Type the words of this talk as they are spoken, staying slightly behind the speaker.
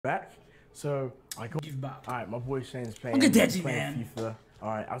back. So I got give back. All right, my boy Shane's playing. Look at Deji, man. FIFA. All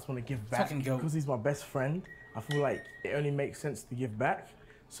right, I just want to give back Fucking go. because he's my best friend. I feel like it only makes sense to give back.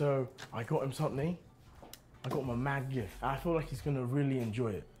 So I got him something. I got him a mad gift. I feel like he's gonna really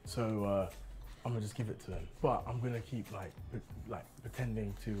enjoy it. So I'm gonna just give it to him. But I'm gonna keep like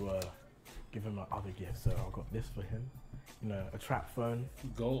pretending to give him other gifts. So I got this for him. You know, a trap phone.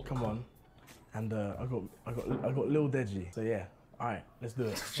 Gold. Come on. And I got Lil Deji. So yeah. All right, let's do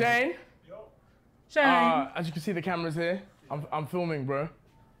it. Shane. Shane. As you can see, the camera's here. I'm filming, bro.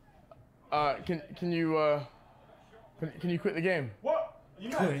 Can you quit the game? What? You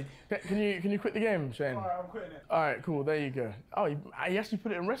mad? Can you quit the game, Shane? Alright, I'm quitting it. All right, cool. There you go. Oh, he actually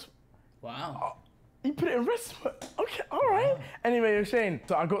put it in rest. Wow. Oh, he put it in rest. Okay, all right. Wow. Anyway, Shane.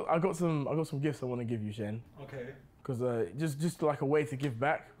 So I got some gifts I want to give you, Shane. Okay. Because just like a way to give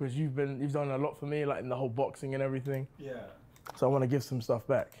back, because you've done a lot for me, like in the whole boxing and everything. Yeah. So I want to give some stuff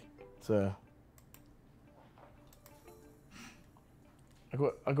back. So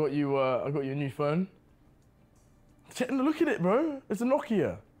I got you a new phone. Look at it, bro. It's a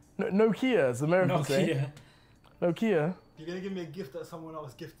Nokia. No Nokia, as the Americans say. Nokia. You're gonna give me a gift that someone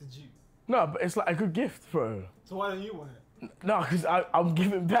else gifted you. No, but it's like a good gift, bro. So why don't you want it? No, because I'm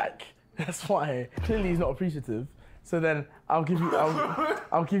giving back. That's why. Clearly he's not appreciative. So then I'll give you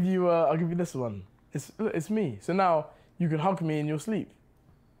this one. It's me. So now you can hug me in your sleep.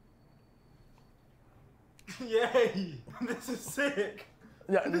 Yay! This is sick.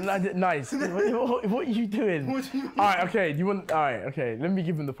 Yeah, nice. What are you doing? What do you mean? All right, okay. Do you want? All right, okay. Let me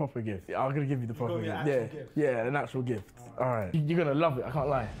give him the proper gift. I'm gonna give you the proper gift. Yeah, gift. Yeah, an actual gift. All right. You're gonna love it. I can't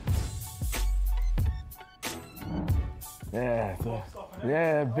lie. Yeah,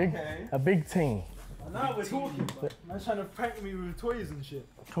 yeah, a big thing. Now we're talking. Man's trying to prank me with toys and shit.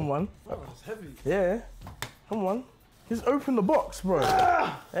 Come on. Oh, it's heavy. Yeah. Come on. Just open the box, bro.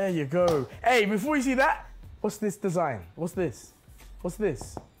 Ah! There you go. Hey, before you see that, what's this design? What's this? What's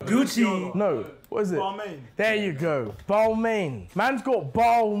this? Gucci. No. What is it? Balmain. There you go. Balmain. Man's got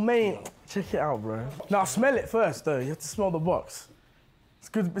Balmain. Check it out, bro. Now smell it first, though. You have to smell the box. It's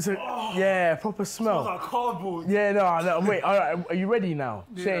good. It's yeah, proper smell. Smells like cardboard. Yeah, no. Wait. All right. Are you ready now?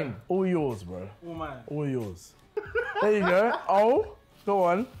 Yeah. Shane, all yours, bro. Oh man. All yours. There you go. Oh, go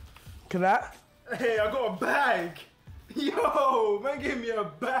on. Look at that. Hey, I got a bag. Yo, man gave me a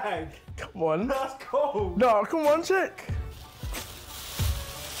bag. Come on. That's cold. No, come on, check.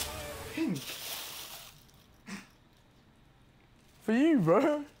 Pink. For you,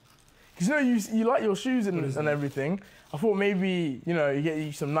 bro. Because you know you like your shoes and everything. I thought maybe, you know, you get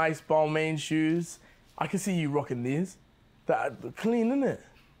you some nice Balmain shoes. I can see you rocking these. That clean, isn't it?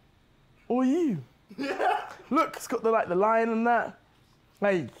 All you. Yeah. Look, it's got the lion and that.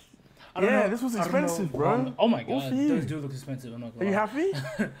 Like, yeah, this was expensive, bro. Oh my god, all for you. those do look expensive. I'm not gonna Are you lie.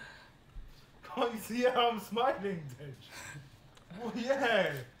 happy? Can't you see how I'm smiling, Dej? Oh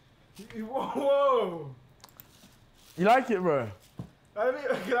yeah. Whoa. You like it, bro?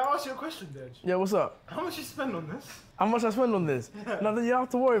 Can I ask you a question, Dej? Yeah, what's up? How much you spend on this? How much I spend on this? Yeah. Nothing, you don't have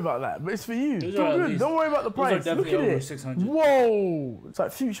to worry about that, but it's for you. It's all good. Least, don't worry about the price. Look at it. 600. Whoa! It's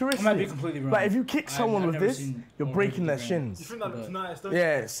like futuristic. I might be completely wrong. Like if you kick someone with this, you're breaking their You shins. think that looks nice, don't you?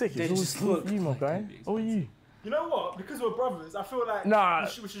 Yeah, it's sick. It's just all look for you, my guy. All you. You know what? Because we're brothers, I feel like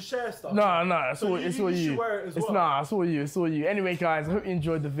we should share stuff. No, it's So all you. should wear it as well. It's all you. It's all you. Anyway, guys, I hope you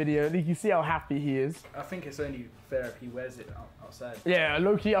enjoyed the video. You can see how happy he is. I think it's only fair if he wears it outside. Yeah,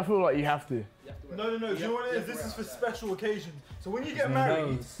 low-key, I feel like you have to. You have to wear No. Do you know what it is? This is for special occasions. So when you get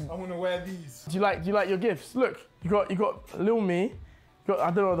married, I want to wear these. Do you like your gifts? Look, you got Lil Me. You got,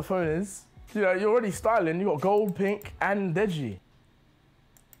 I don't know what the phone is. You know, you're already styling. You got gold, pink, and Deji.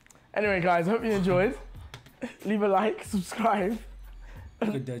 Anyway, guys, I hope you enjoyed. Leave a like, subscribe,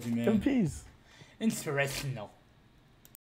 Good Deji, man. and peace. Inspirational.